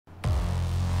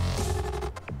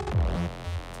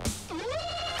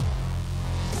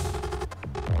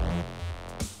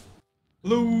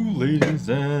Hello, ladies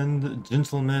and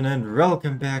gentlemen, and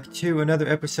welcome back to another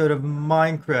episode of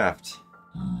Minecraft.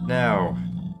 Now,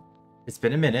 it's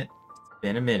been a minute.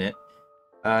 The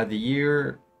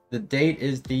date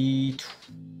is the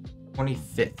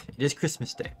 25th. It is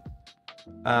Christmas Day.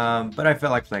 But I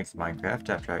felt like playing some Minecraft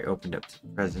after I opened up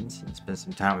some presents and spent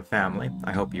some time with family.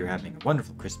 I hope you're having a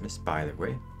wonderful Christmas, by the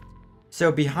way.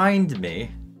 So behind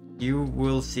me, you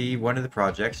will see one of the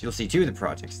projects. You'll see two of the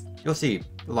projects. You'll see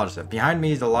a lot of stuff. Behind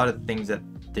me is a lot of things that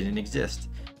didn't exist.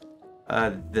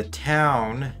 The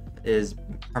town is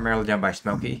primarily done by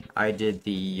Smokey. I did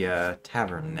the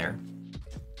tavern there.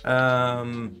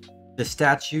 The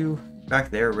statue back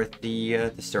there with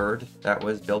the sword, that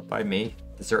was built by me.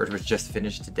 The sword was just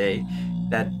finished today.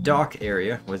 That dock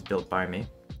area was built by me.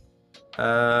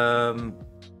 I'm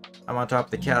on top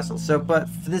of the castle. But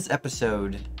for this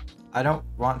episode, I don't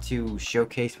want to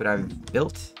showcase what I've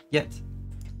built yet.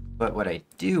 But what I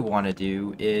do want to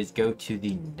do is go to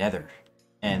the Nether.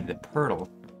 And the portal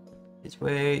is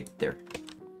way there.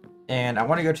 And I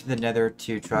want to go to the Nether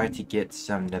to try to get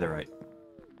some Netherite.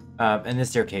 And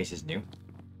this staircase is new.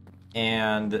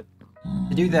 And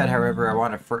to do that, however, I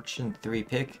want a Fortune 3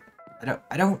 pick.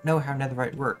 I don't know how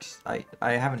Netherite works. I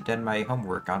haven't done my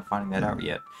homework on finding that out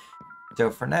yet.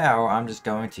 So for now, I'm just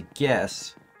going to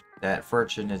guess that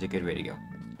Fortune is a good way to go.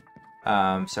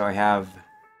 So I have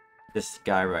this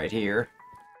guy right here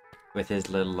with his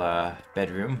little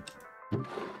bedroom.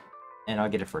 And I'll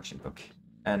get a Fortune book.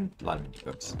 And a lot of mini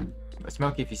books. But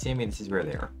Smokey, if you see me, this is where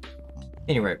they are.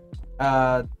 Anyway,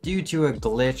 due to a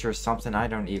glitch or something, I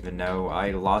don't even know,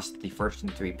 I lost the Fortune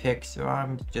 3 pick, so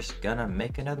I'm just gonna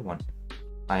make another one.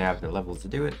 I have the levels to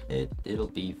do it. It'll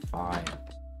be fine.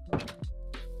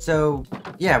 So,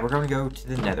 yeah, we're going to go to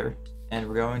the Nether, and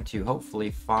we're going to hopefully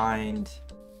find...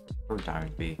 Where would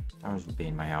diamonds be? Diamonds would be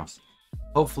in my house.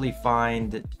 Hopefully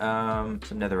find some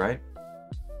Netherite.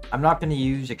 I'm not going to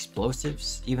use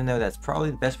explosives, even though that's probably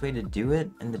the best way to do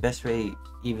it, and the best way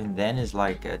even then is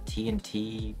like a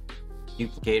TNT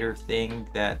duplicator thing,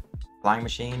 that flying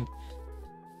machine.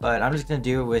 But I'm just going to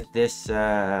do it with this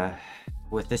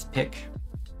pick.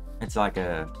 It's like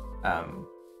a...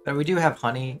 but we do have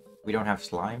honey. We don't have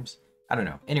slimes. I don't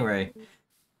know. Anyway,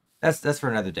 that's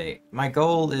for another day. My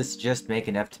goal is just make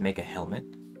enough to make a helmet.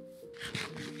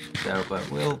 So, but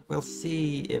we'll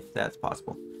see if that's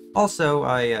possible. Also,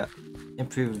 I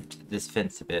improved this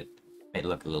fence a bit, made it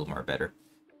look a little more better.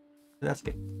 So that's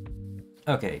good.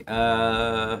 Okay.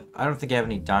 I don't think I have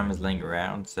any diamonds laying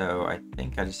around, so I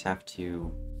think I just have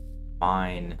to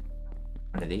mine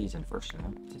one of these.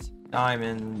 Unfortunately, just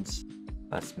diamonds.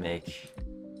 Let's make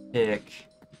pick.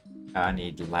 I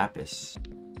need lapis.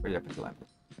 Where did I put the lapis?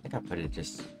 I think I put it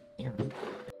just here.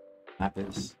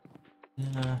 Lapis.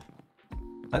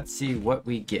 Let's see what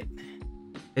we get.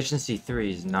 Efficiency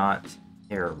 3 is not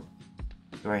terrible.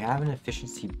 Do I have an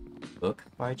efficiency book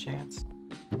by chance?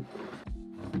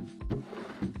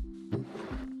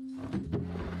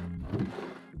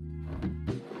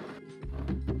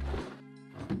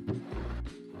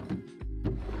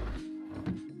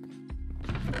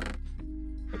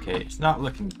 Okay, it's not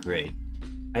looking great.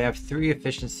 I have 3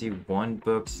 efficiency 1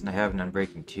 books, and I have an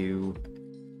unbreaking 2,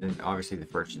 and obviously the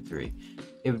Fortune 3.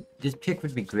 This pick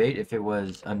would be great if it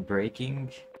was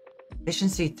unbreaking.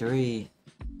 Efficiency 3,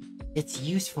 it's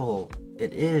useful.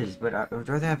 It is, but I would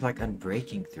rather have like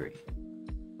unbreaking 3.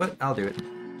 But I'll do it.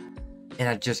 And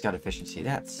I just got efficiency.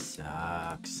 That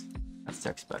sucks. That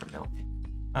sucks, buttermilk.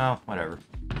 Oh, whatever.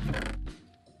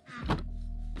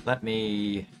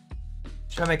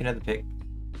 Should I make another pick?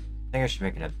 I think I should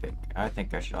make another pick. I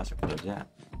think I should also close that.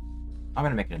 I'm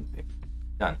gonna make another pick.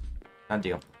 Done. Done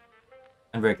deal.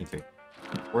 Unbreaking 3.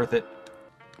 Worth it.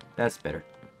 That's better.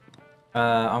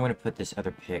 I'm gonna put this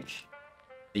other pick,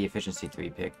 the efficiency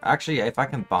 3 pick. Actually, if I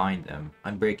combine them,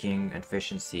 unbreaking,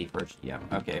 efficiency, first, yeah,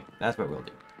 okay, that's what we'll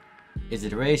do. Is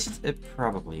it erased? It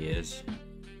probably is.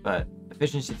 But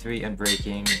efficiency 3,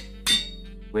 unbreaking,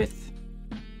 with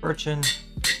fortune.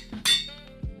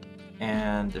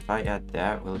 And if I add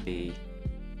that, will it be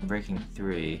unbreaking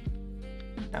 3?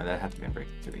 No, that has to be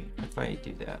unbreaking 3. If I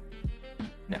do that,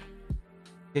 no.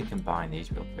 I could combine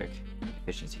these real quick.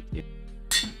 Efficiency 2.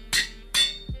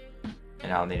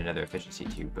 And I'll need another efficiency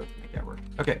 2 book to make that work.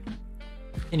 Okay.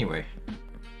 Anyway.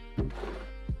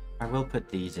 I will put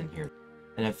these in here.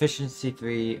 An efficiency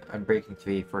 3, unbreaking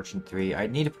 3, fortune 3. I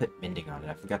need to put mending on it.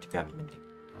 I forgot to grab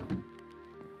mending.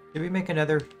 Did we make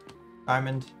another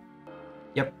diamond?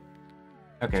 Yep.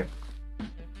 Okay.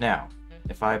 Now,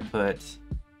 if I put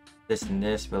this and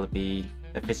this, will it be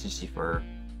efficiency 4?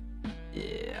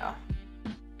 Yeah.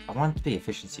 I want it to be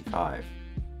efficiency 5.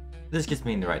 This gets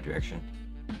me in the right direction.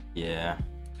 Yeah.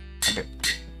 Okay.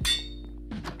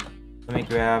 Let me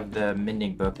grab the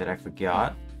mending book that I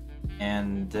forgot,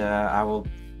 and I'll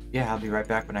be right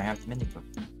back when I have the mending book.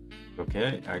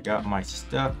 Okay, I got my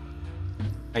stuff.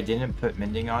 I didn't put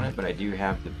mending on it, but I do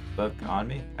have the book on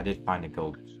me. I did find a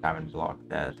gold diamond block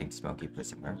that I think Smokey put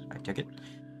somewhere. I took it.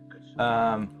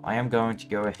 I am going to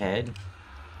go ahead,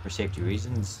 for safety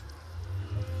reasons,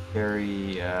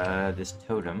 carry this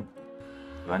totem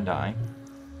to undying.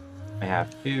 I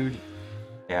have food.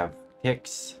 I have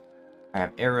picks. I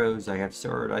have arrows. I have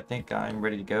sword. I think I'm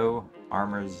ready to go.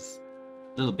 Armor's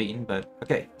a little beaten, but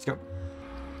okay, let's go.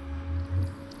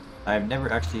 I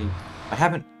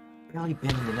haven't really been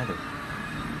in the Nether.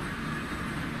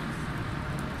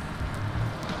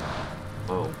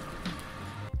 Whoa.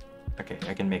 Okay,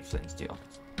 I can make flint and steel.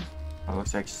 Oh,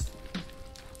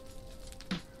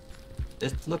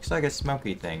 this looks like a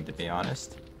smoky thing, to be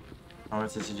honest. Oh,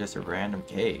 this is just a random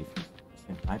cave.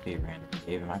 It might be a random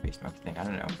cave, it might be a smoky thing, I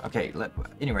don't know. Okay,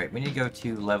 anyway, we need to go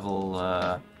to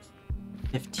level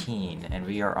 15, and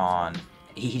we are on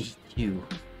 82.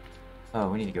 Oh,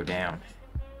 we need to go down.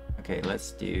 Okay,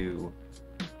 let's do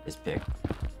this pick.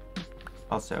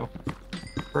 Also,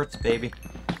 birds, baby.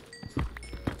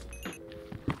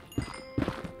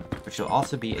 Which will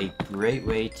also be a great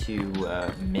way to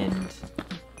mend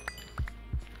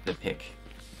the pick.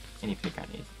 Any pick I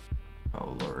need.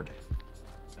 Oh, Lord.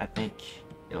 I think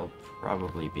it'll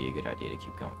probably be a good idea to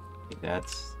keep going. Okay,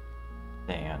 that's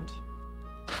sand.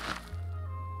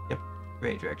 Yep,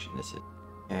 great direction this is.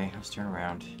 Okay, let's turn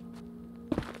around.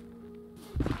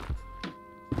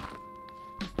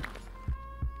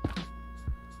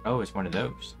 Oh, it's one of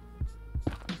those.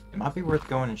 It might be worth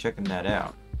going and checking that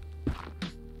out.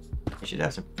 You should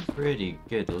have some pretty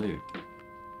good loot.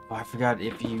 Oh, I forgot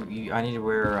if I need to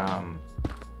wear,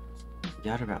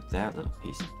 forgot about that little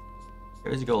piece.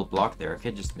 There's a gold block there. I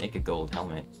could just make a gold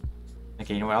helmet.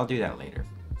 Okay, you know what? I'll do that later.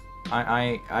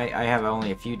 I have only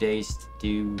a few days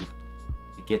to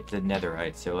get the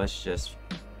netherite, so let's just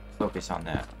focus on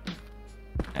that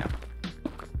now.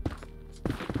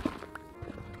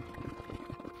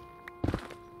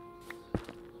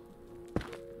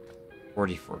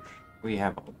 We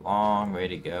have a long way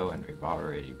to go, and we've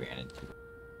already ran into it.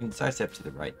 We can sidestep to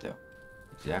the right, though.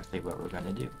 Exactly what we're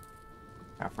gonna do.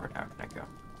 How far down can I go?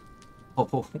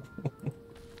 Oh,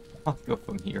 I'll go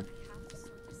from here.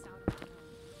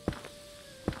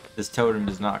 This totem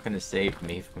is not gonna save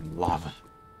me from lava.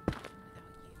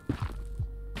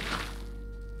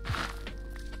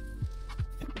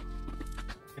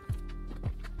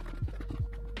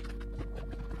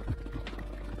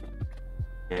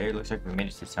 Okay, looks like we made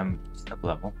it to some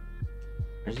sub-level.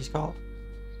 What is this called?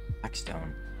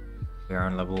 Blackstone. We are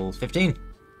on level 15.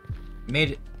 We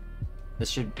made it. This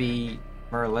should be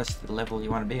more or less the level you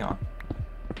want to be on.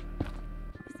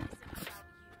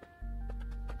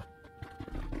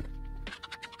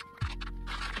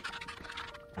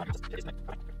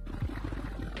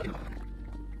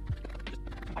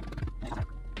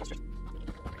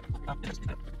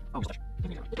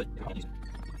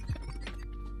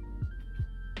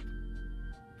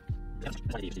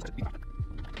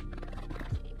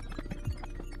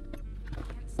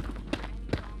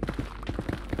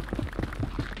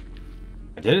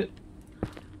 I did it.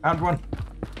 Found one.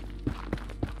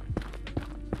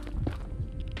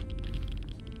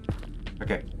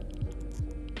 Okay.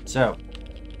 So,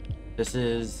 this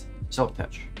is Silk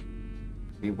Touch.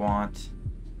 We want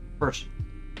birch.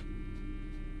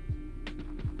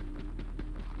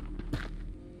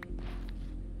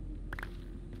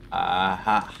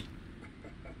 Aha.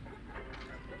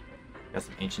 Got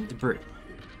some ancient debris.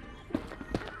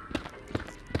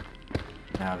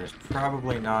 Now, there's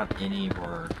probably not any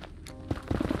more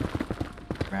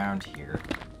around here.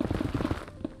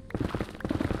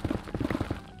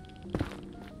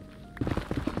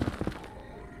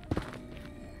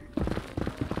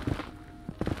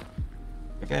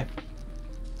 Okay.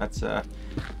 Let's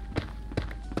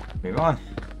move on.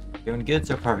 Doing good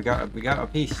so far. We got a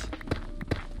piece.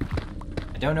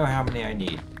 I don't know how many I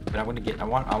need, but I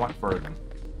want 4 of them.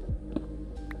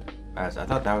 As I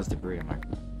thought that was debris in my.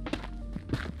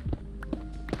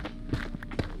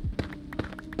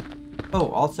 Oh,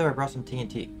 also I brought some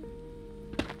TNT.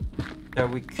 So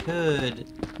we could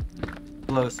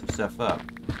blow some stuff up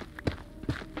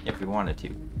if we wanted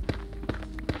to.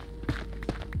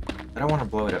 I don't want to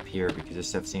blow it up here because this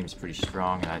stuff seems pretty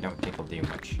strong and I don't think it'll do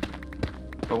much.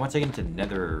 But once I get into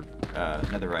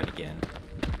netherite again,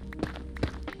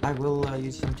 I will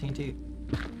use some TNT.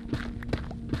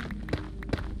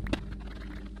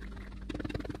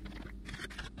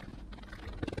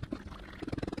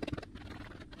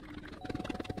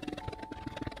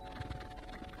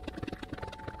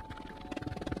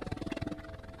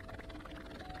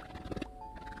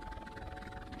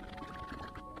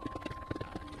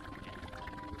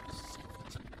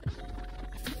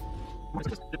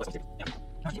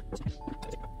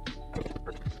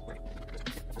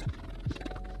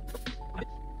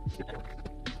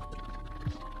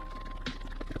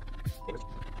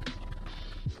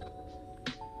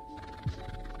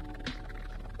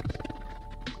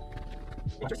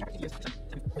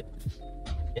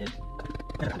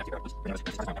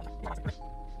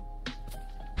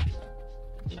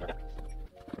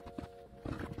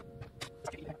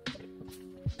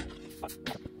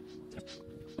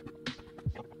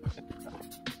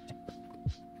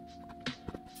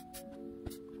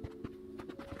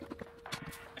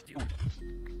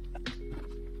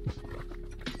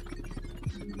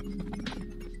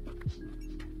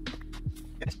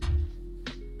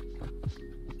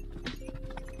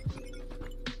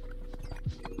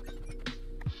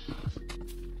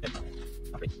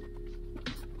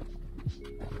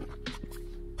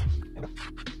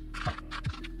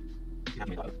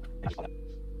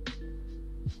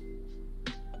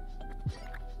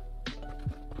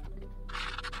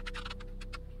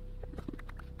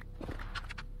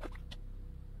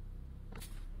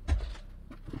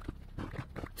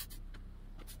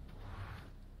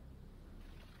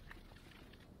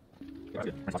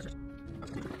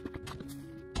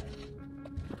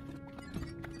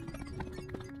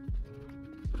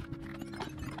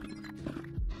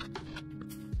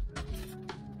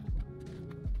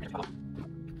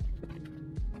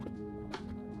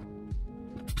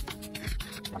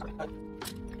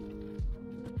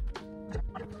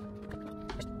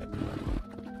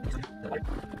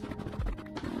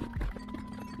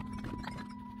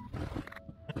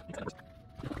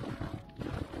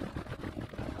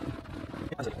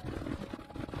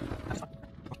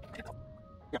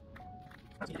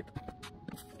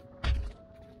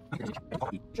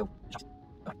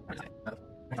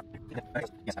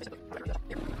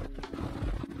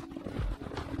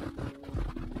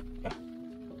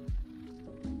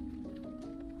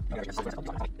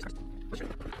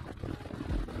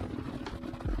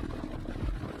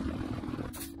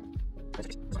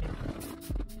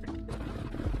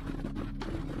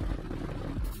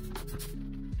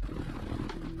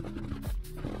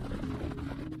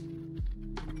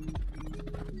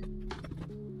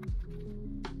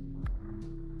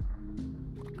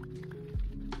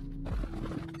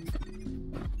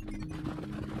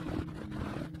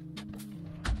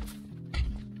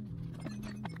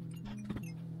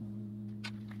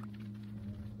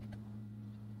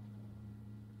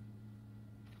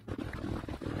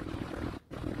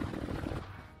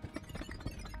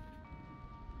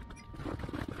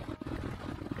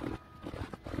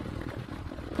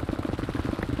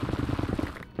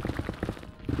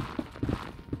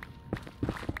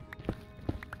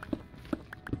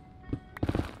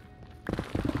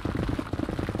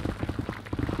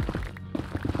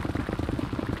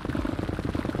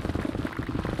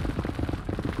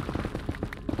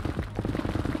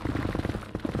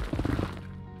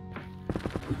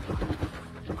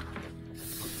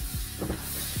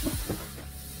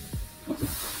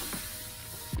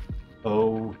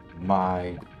 Oh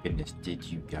my goodness, did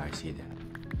you guys see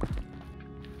that?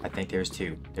 I think there's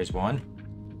two. There's one.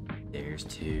 There's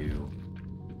two.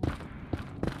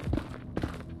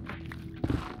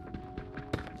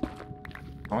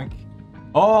 Boink.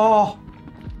 Oh!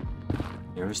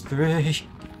 There's three.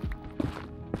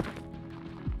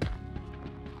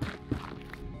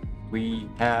 We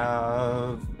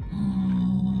have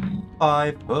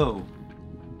 5. Oh.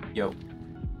 Yo.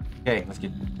 Okay, let's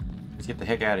get the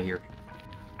heck out of here.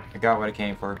 I got what I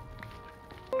came for.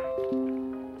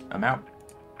 I'm out.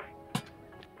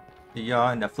 See y'all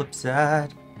on the flip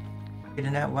side.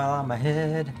 Getting out while on my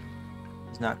head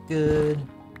is not good.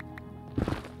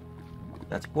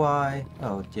 That's why.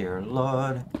 Oh dear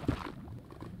Lord.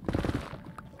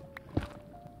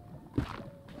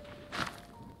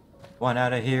 One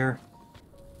out of here.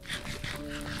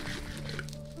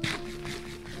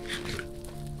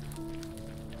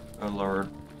 Oh Lord.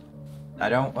 I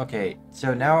don't. Okay,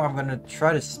 so now I'm gonna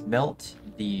try to smelt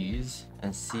these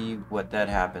and see what that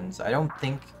happens. I don't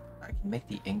think I can make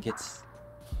the ingots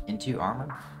into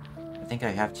armor. I think I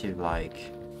have to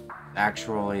like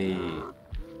actually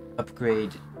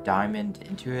upgrade diamond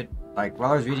into it. Like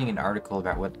while I was reading an article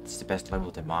about what's the best level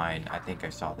to mine, I think I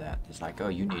saw that. It's like, oh,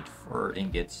 you need 4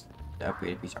 ingots to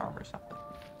upgrade a piece of armor or something.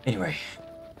 Anyway,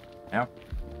 now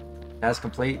that's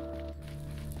complete.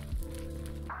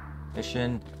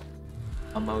 Mission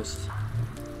almost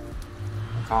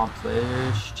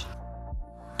accomplished.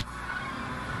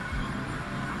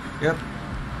 Yep.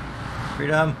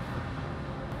 Freedom.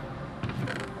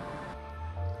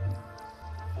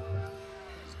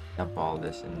 Dump all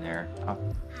this in there.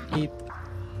 I'll keep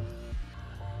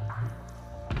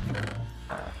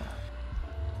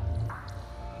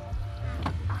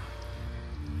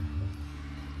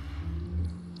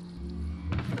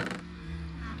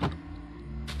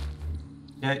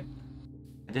Okay.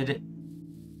 I did it.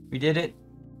 We did it.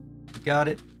 We got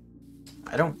it.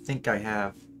 I don't think I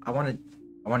have... I want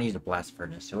to use a blast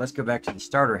furnace. So let's go back to the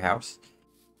starter house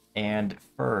and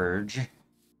forge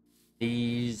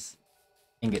these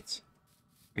ingots.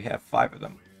 We have 5 of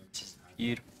them. Which is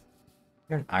beautiful.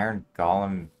 You're an iron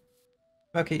golem.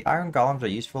 Okay, iron golems are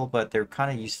useful, but they're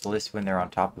kind of useless when they're on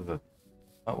top of a...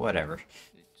 Oh, whatever.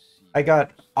 I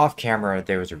got off camera,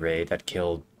 there was a raid that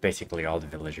killed basically all the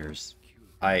villagers.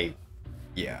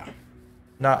 Yeah.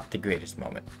 Not the greatest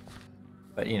moment.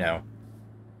 But, you know,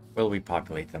 we'll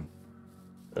repopulate them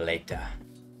later.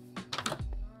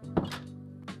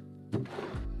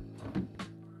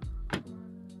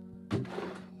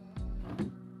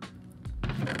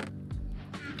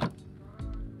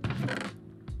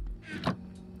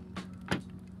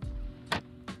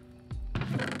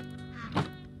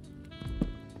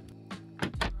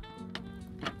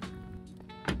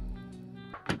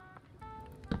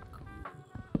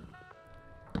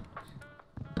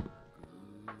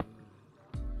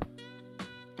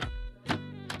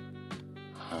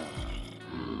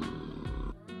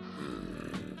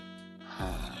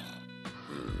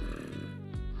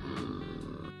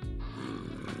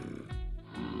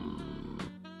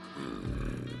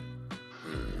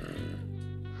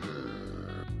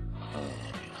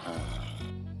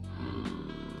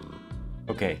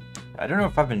 Okay, I don't know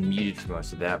if I've been muted for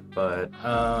most of that, but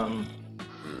I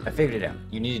figured it out.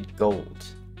 You needed gold,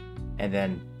 and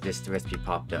then this recipe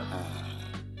popped up.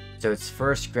 So it's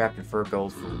first scrap and fur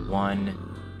gold for 1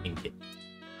 ingot.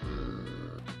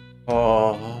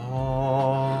 Oh,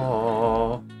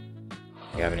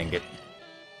 we have an ingot.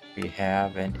 We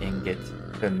have an ingot.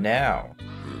 So now,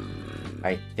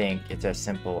 I think it's as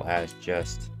simple as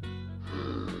just...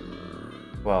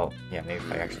 Well, yeah, maybe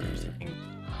if I actually use the ingot.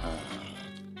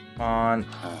 Come on.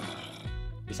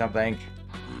 Do something.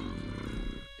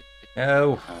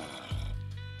 No.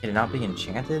 Can it not be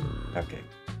enchanted? Okay.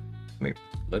 Let me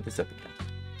load this up again.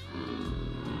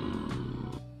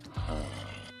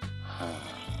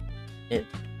 It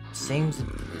seems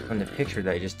from the picture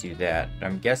that I just do that.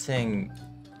 I'm guessing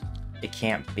it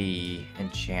can't be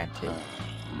enchanted.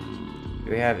 Do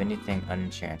we have anything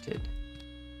unenchanted?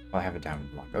 Oh, I have a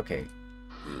diamond block. Okay.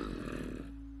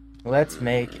 Let's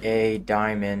make a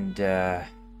diamond, I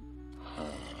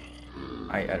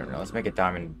don't know, let's make a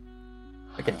diamond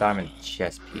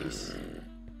chess piece.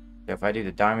 So if I do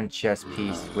the diamond chess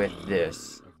piece with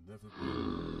this...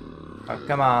 Oh,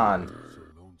 come on!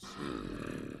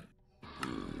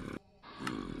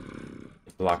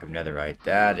 Block of netherite,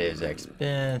 that is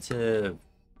expensive.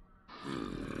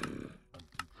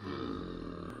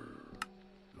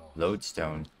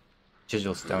 Lodestone.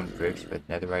 Chisel stone bricks with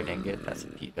netherite ingot. That's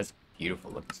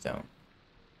beautiful looking stone.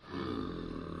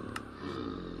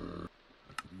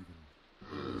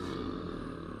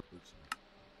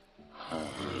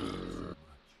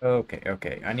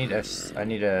 Okay. I need a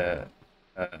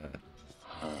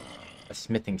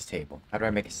smithing's table. How do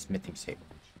I make a smithing's table?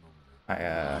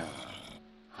 To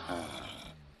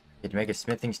make a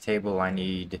smithing's table, I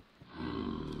need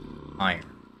iron.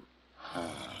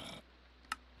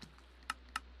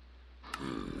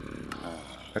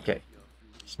 Okay,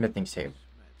 smithing's table.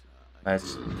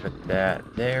 Let's put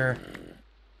that there.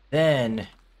 Then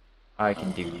I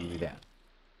can do that.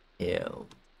 Ew.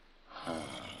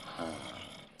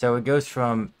 So it goes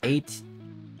from 8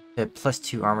 to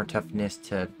 +2 armor toughness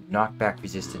to knockback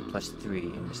resistant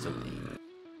 +3 and just 8.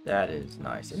 That is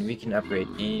nice. And we can upgrade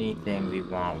anything we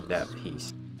want with that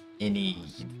piece. Any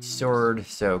sword,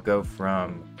 so go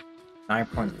from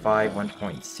 9.5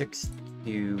 1.6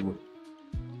 to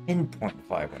 10.5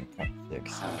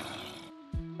 1.6.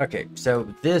 Okay, so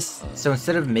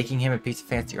instead of making him a piece of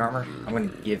fancy armor, I'm going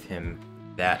to give him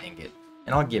that ingot.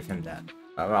 And I'll give him that.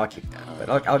 I'll keep that, but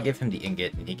I'll give him the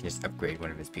ingot and he can just upgrade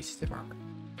one of his pieces of armor.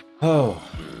 Oh,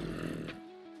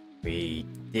 we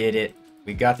did it.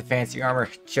 We got the fancy armor.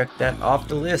 Check that off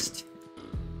the list.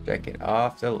 Check it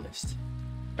off the list.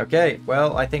 Okay,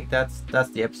 well, I think that's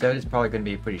the episode. It's probably going to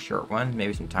be a pretty short one.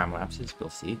 Maybe some time lapses. We'll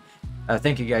see.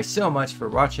 Thank you guys so much for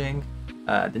watching.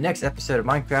 The next episode of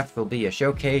Minecraft will be a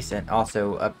showcase and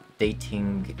also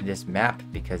updating this map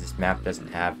because this map doesn't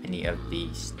have any of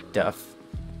the stuff.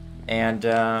 And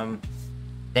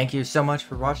thank you so much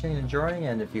for watching and enjoying.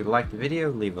 And if you liked the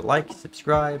video, leave a like,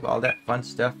 subscribe, all that fun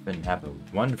stuff, and have a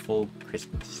wonderful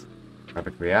Christmas.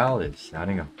 Robert Real is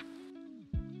signing off.